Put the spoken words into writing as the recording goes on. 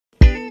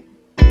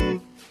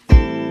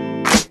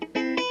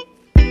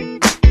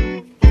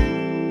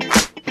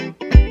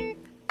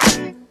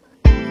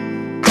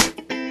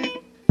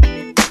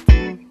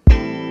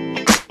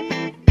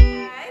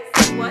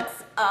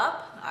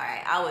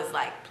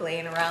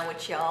playing around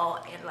with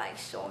y'all and like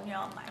showing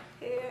y'all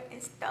my hair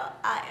and stuff.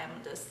 I am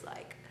just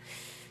like,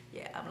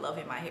 yeah, I'm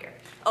loving my hair.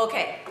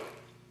 Okay.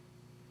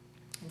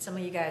 And some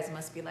of you guys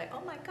must be like,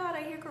 oh my God,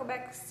 our hair grow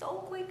back so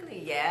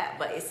quickly. Yeah,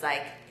 but it's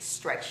like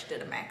stretched to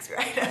the max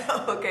right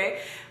now, okay?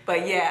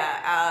 But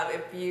yeah,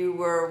 if you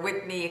were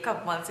with me a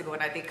couple months ago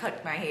when I did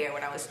cut my hair,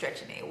 when I was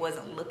stretching it, it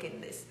wasn't looking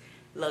this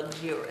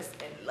luxurious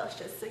and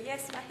luscious. So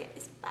yes, my hair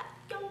is back,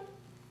 yo.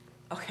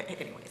 Okay,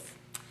 anyways,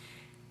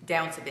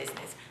 down to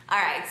business. All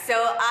right, so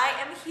I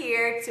am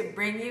here to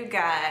bring you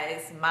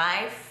guys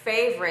my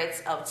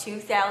favorites of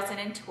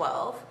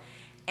 2012.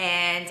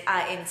 And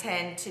I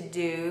intend to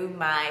do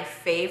my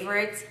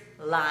favorite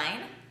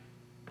line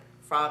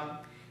from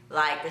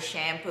like the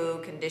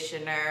shampoo,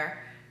 conditioner,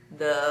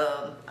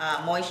 the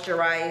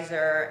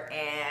moisturizer,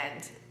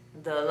 and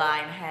the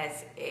line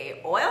has a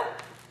oil.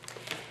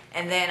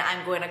 And then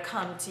I'm going to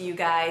come to you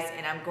guys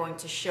and I'm going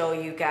to show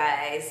you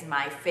guys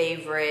my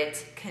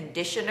favorite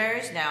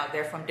conditioners. Now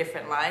they're from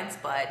different lines,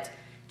 but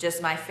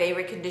just my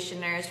favorite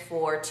conditioners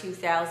for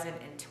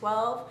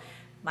 2012.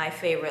 My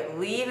favorite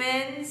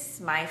leave-ins,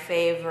 my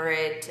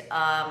favorite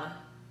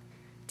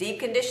deep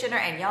conditioner,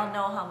 and y'all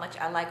know how much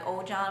I like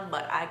Old John,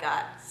 but I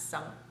got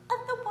some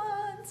other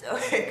ones,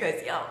 okay,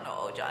 because y'all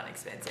know Old John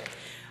expensive.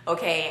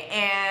 Okay,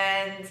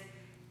 and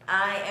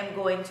I am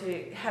going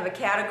to have a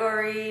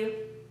category.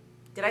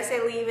 Did I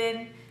say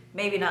leave-in?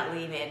 Maybe not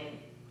leave-in.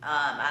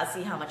 I'll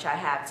see how much I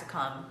have to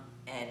come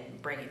and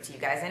bring it to you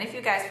guys. And if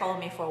you guys follow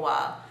me for a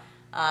while,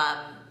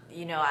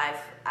 you know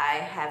I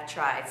have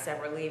tried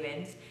several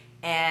leave-ins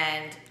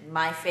and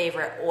my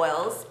favorite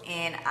oils,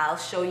 and I'll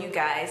show you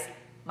guys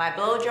my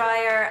blow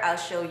dryer. I'll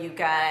show you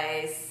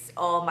guys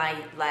all my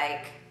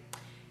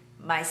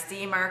my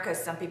steamer,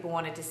 because some people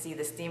wanted to see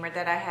the steamer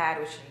that I had,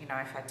 which, you know,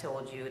 if I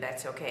told you,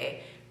 that's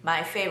okay.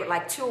 My favorite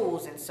like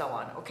tools and so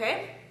on.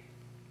 Okay.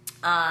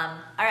 All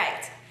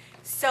right.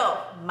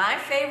 So my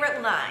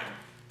favorite line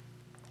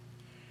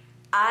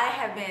I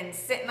have been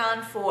sitting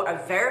on for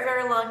a very,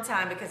 very long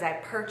time because I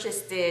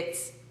purchased it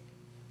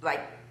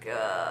like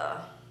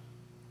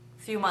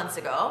few months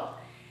ago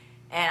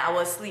and I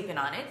was sleeping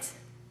on it.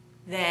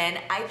 Then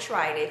I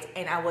tried it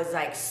and I was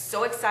like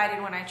so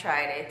excited when I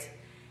tried it,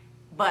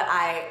 but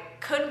I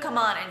couldn't come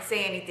on and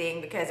say anything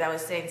because I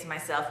was saying to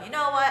myself, you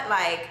know what,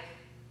 like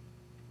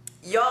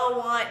y'all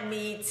want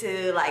me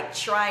to like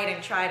try it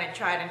and try it and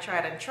try it and try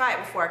it and try it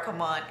before I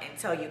come on and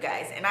tell you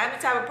guys. And I'm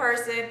the type of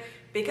person,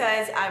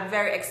 because I'm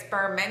very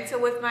experimental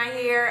with my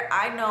hair,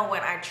 I know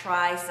when I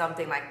try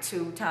something like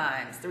 2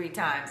 times, 3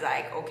 times,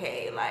 like,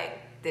 okay, like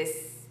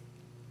this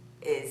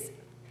is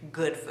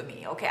good for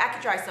me. Okay, I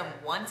could try something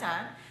 1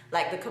 time,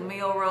 like the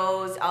Camille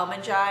Rose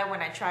Almond Joy,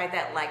 when I tried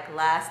that like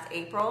last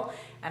April,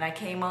 and I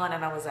came on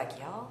and I was like,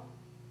 y'all,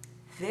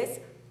 this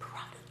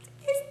product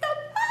is the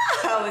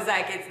best. I was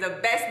like, it's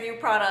the best new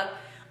product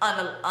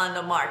on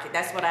the market.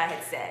 That's what I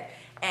had said.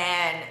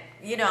 And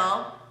you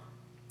know,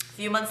 a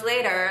few months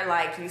later,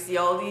 like you see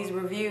all these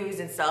reviews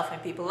and stuff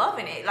and people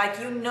loving it.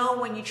 Like, you know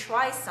when you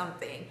try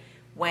something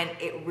when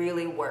it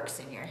really works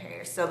in your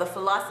hair. So the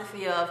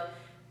philosophy of,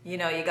 you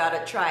know, you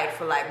gotta try it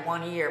for like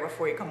 1 year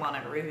before you come on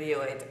and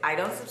review it, I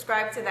don't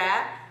subscribe to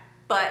that,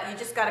 but you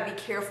just gotta be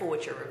careful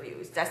with your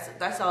reviews.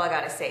 That's all I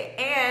gotta say.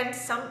 And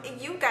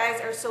you guys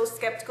are so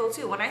skeptical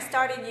too. When I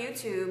started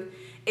YouTube,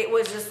 it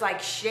was just like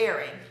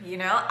sharing, you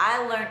know?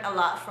 I learned a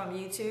lot from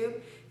YouTube,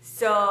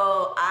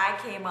 so I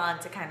came on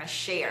to kind of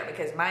share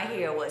because my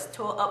hair was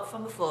tore up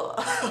from the floor,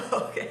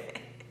 okay?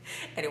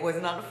 And it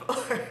wasn't on the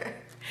floor.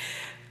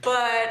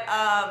 But,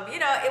 you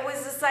know, it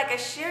was just like a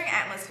sharing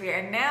atmosphere.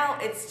 And now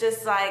it's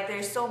just like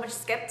there's so much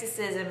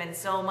skepticism and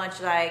so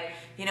much like,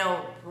 you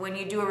know, when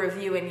you do a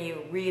review and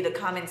you read the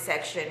comment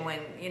section when,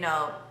 you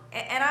know,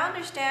 and I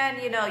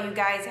understand, you know, you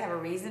guys have a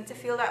reason to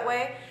feel that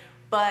way,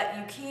 but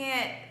you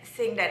can't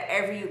think that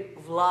every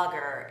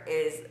vlogger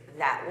is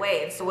that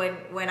way. And so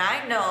when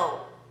I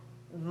know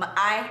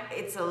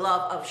it's a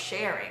love of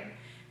sharing,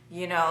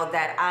 you know,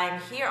 that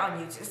I'm here on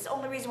YouTube. It's the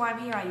only reason why I'm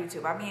here on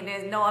YouTube. I mean,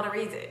 there's no other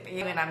reason.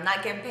 You know, and I'm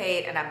not getting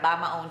paid and I buy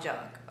my own junk,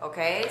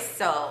 okay?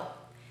 So,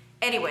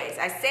 anyways,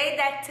 I say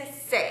that to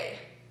say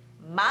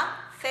my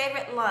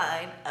favorite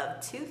line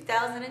of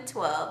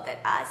 2012 that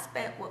I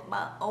spent with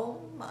my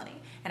own money.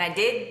 And I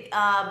did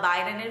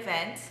buy it at an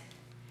event.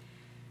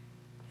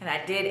 And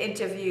I did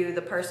interview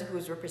the person who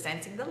was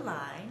representing the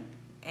line.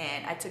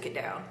 And I took it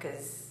down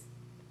because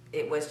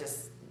it was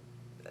just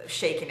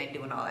shaking and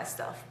doing all that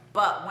stuff.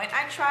 But when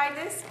I tried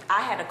this,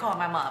 I had to call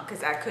my mom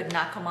because I could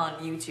not come on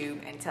YouTube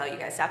and tell you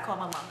guys. So I called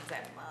my mom and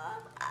said,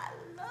 Mom, I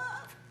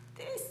love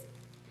this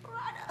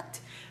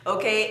product.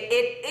 Okay,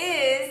 it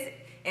is,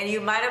 and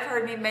you might have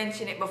heard me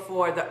mention it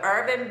before, the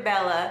Urban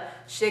Bella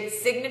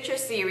Signature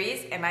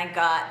Series, and I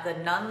got the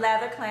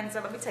non-lather cleanser.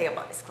 Let me tell you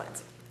about this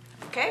cleanser,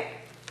 okay?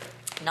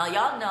 Now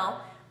y'all know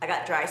I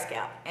got dry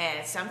scalp,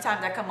 and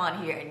sometimes I come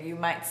on here and you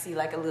might see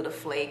like a little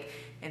flake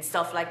and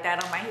stuff like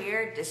that on my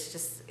hair.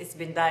 It's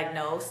been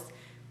diagnosed.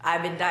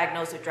 I've been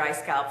diagnosed with dry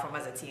scalp from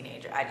as a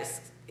teenager. I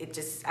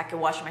could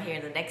wash my hair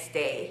the next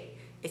day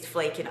it's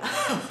flaking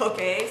up,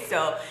 okay?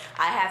 So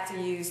I have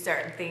to use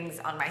certain things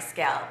on my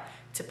scalp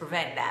to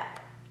prevent that.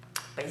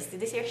 But you see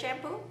this here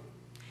shampoo?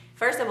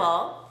 First of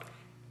all,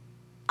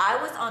 I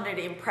was under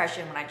the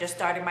impression when I just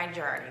started my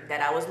journey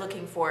that I was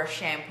looking for a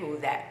shampoo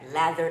that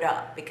lathered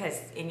up, because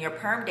in your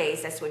perm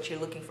days, that's what you're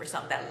looking for,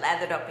 something that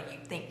lathered up and you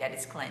think that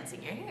it's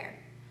cleansing your hair.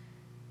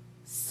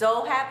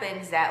 So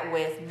happens that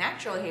with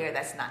natural hair,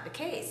 that's not the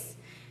case.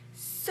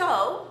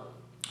 So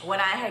when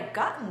I had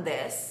gotten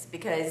this,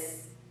 because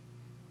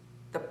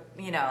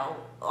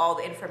all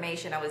the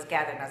information I was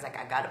gathering, I was like,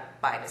 I gotta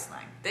buy this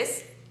line.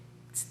 This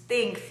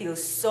thing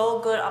feels so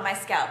good on my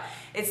scalp.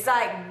 It's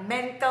like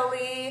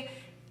mentally,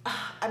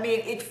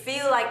 it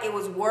feel like it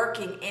was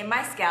working in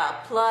my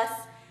scalp, plus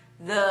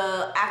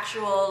the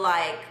actual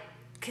like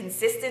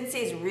consistency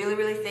is really,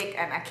 really thick,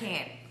 and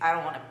I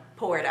don't want to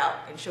pour it out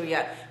and show you,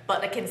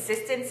 but the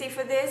consistency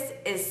for this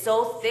is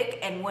so thick,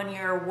 and when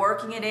you're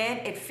working it in,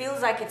 it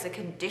feels like it's a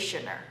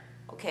conditioner,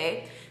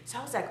 okay? So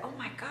I was like, oh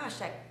my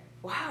gosh, like,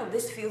 wow,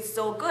 this feels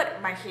so good.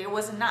 My hair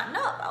was knotting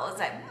up. I was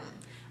like,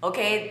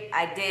 okay,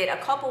 I did a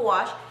couple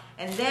wash,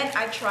 and then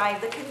I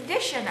tried the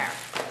conditioner.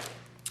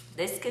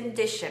 This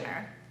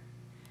conditioner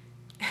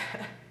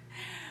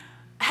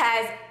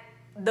has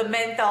the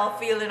menthol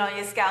feeling on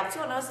your scalp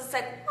too, and I was just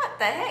like, what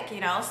the heck,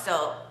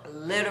 So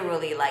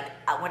literally, like,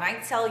 when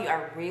I tell you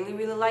I really,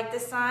 really like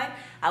this line,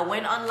 I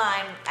went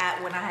online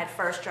when I had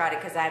first tried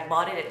it, because I had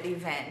bought it at the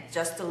event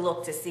just to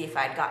look to see if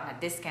I had gotten a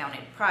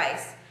discounted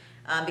price,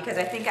 because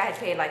I think I had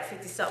paid like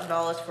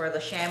 $50-something for the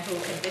shampoo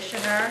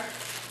conditioner,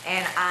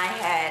 and I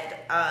had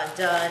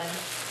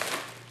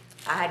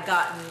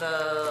gotten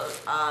the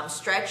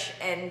stretch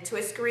and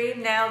twist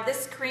cream. Now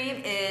this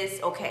cream is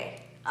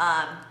okay.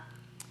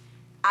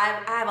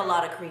 I have a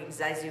lot of creams,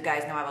 as you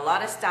guys know. I have a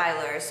lot of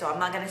stylers, so I'm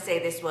not going to say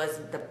this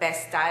was the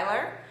best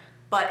styler,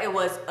 but it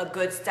was a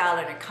good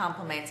styler and it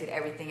complemented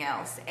everything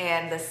else.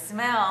 And the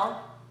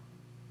smell,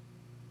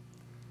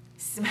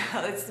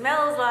 it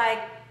smells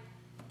like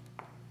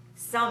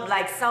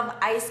some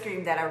ice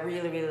cream that I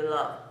really, really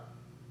love.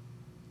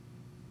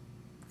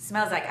 It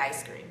smells like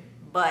ice cream,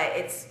 but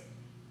it's,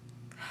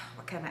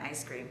 what kind of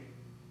ice cream?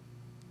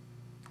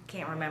 I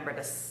can't remember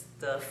the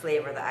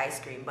flavor of the ice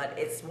cream, but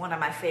it's one of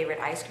my favorite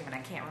ice cream, and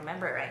I can't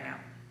remember it right now.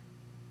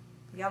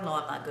 Y'all know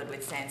I'm not good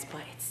with scents, but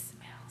it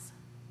smells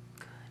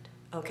good.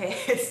 Okay,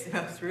 it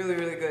smells really,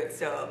 really good.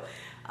 So,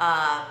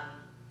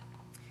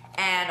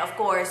 and of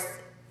course,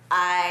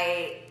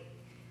 I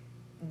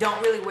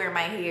don't really wear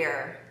my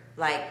hair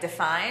like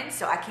defined,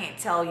 so I can't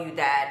tell you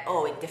that,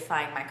 oh, it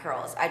defined my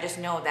curls. I just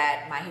know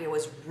that my hair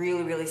was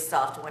really, really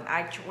soft. When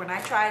I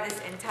tried this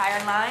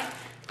entire line,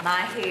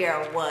 my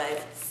hair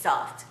was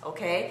soft,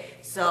 okay?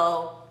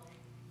 So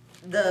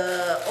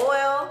the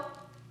oil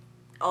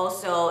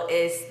also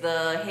is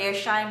the hair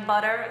shine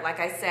butter. Like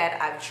I said,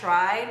 I've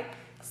tried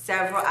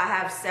several. I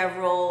have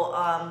several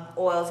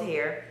oils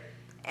here,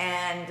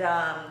 and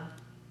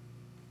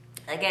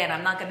again,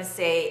 I'm not gonna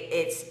say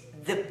it's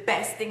the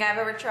best thing I've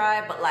ever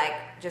tried, but like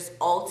just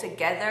all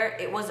together,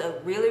 it was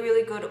a really,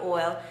 really good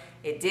oil.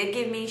 It did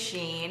give me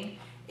sheen.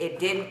 It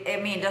didn't,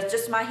 that's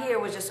just, my hair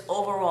was just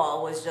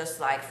overall was just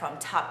like from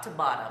top to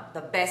bottom,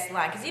 the best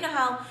line. Because you know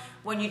how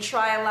when you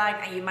try a line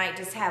and you might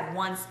just have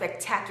one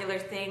spectacular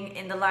thing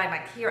in the line,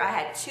 like here I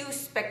had two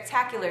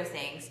spectacular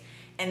things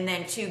and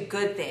then two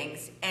good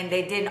things, and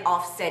they didn't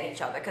offset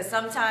each other. Because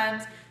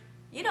sometimes,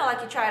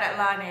 like you try that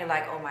line and you're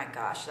like, oh my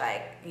gosh,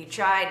 like you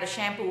tried, the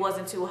shampoo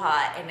wasn't too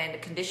hot, and then the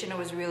conditioner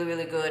was really,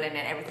 really good, and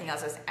then everything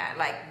else was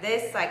like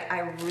this. Like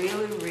I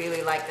really,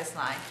 really like this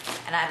line,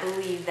 and I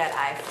believe that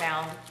I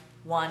found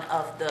one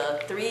of the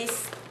three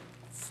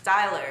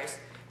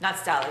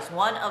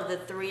one of the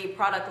three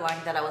product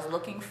lines that I was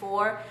looking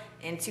for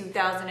in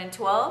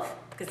 2012,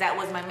 because that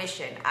was my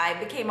mission. I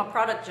became a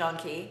product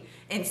junkie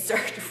in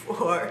search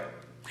for,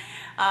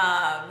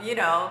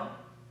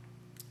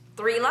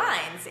 three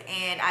lines,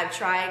 and I've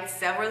tried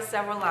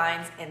several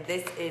lines, and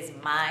this is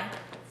my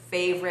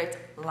favorite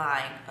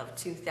line of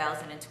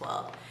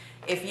 2012.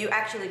 If you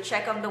actually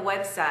check on the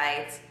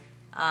website,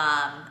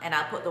 and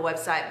I'll put the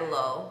website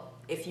below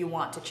if you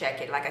want to check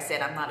it. Like I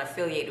said, I'm not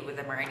affiliated with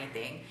them or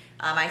anything.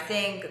 I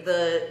think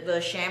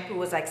the shampoo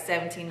was like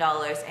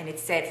 $17, and it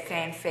said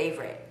fan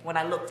favorite. When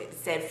I looked, it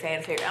said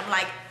fan favorite. I'm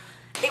like,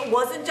 it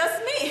wasn't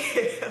just me.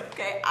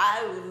 Okay,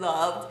 I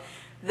loved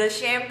the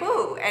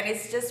shampoo, and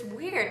it's just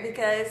weird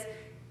because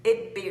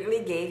it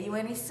barely gave you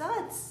any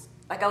suds.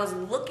 Like I was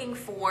looking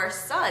for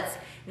suds.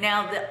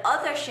 Now the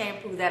other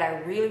shampoo that I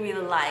really,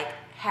 really like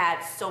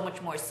had so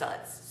much more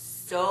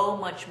suds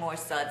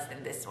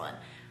than this one.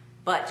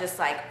 But just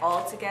like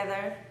all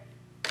together,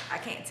 I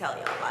can't tell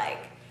y'all,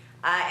 like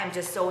I am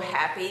just so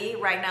happy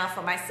right now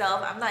for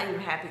myself. I'm not even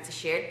happy to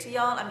share it to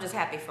y'all. I'm just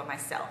happy for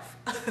myself.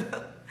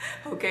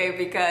 Okay,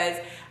 because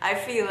I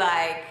feel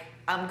like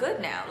I'm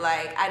good now.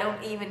 Like I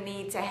don't even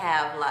need to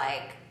have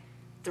like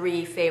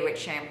 3 favorite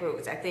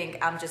shampoos. I think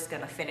I'm just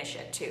gonna finish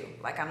at 2.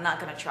 Like I'm not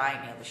gonna try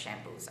any other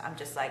shampoos. I'm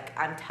just like,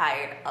 I'm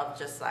tired of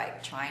just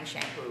like trying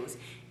shampoos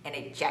and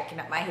it jacking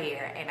up my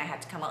hair, and I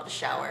have to come out the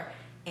shower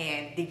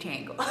and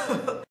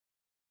detangle.